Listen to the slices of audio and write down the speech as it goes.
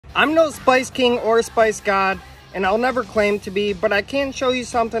I'm no Spice King or Spice God, and I'll never claim to be, but I can show you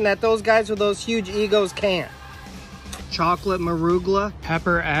something that those guys with those huge egos can't. Chocolate Marugla,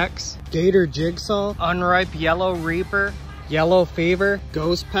 Pepper X, Gator Jigsaw, Unripe Yellow Reaper, Yellow Fever,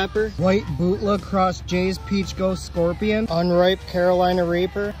 Ghost Pepper, White Bootla Cross Jay's Peach Ghost Scorpion, Unripe Carolina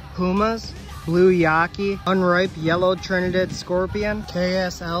Reaper, Pumas, Blue Yaki, Unripe Yellow Trinidad Scorpion,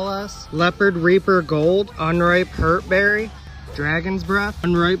 KSLS, Leopard Reaper Gold, Unripe Hurtberry, Dragon's Breath,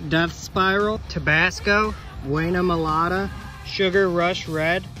 Unripe Death Spiral, Tabasco, Buena Mulata, Sugar Rush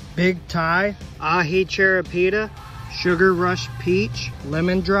Red, Big Thai, Ahi Cherapita, Sugar Rush Peach,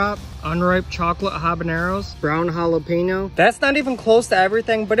 Lemon Drop, Unripe Chocolate Habaneros, Brown Jalapeno. That's not even close to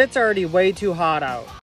everything, but it's already way too hot out.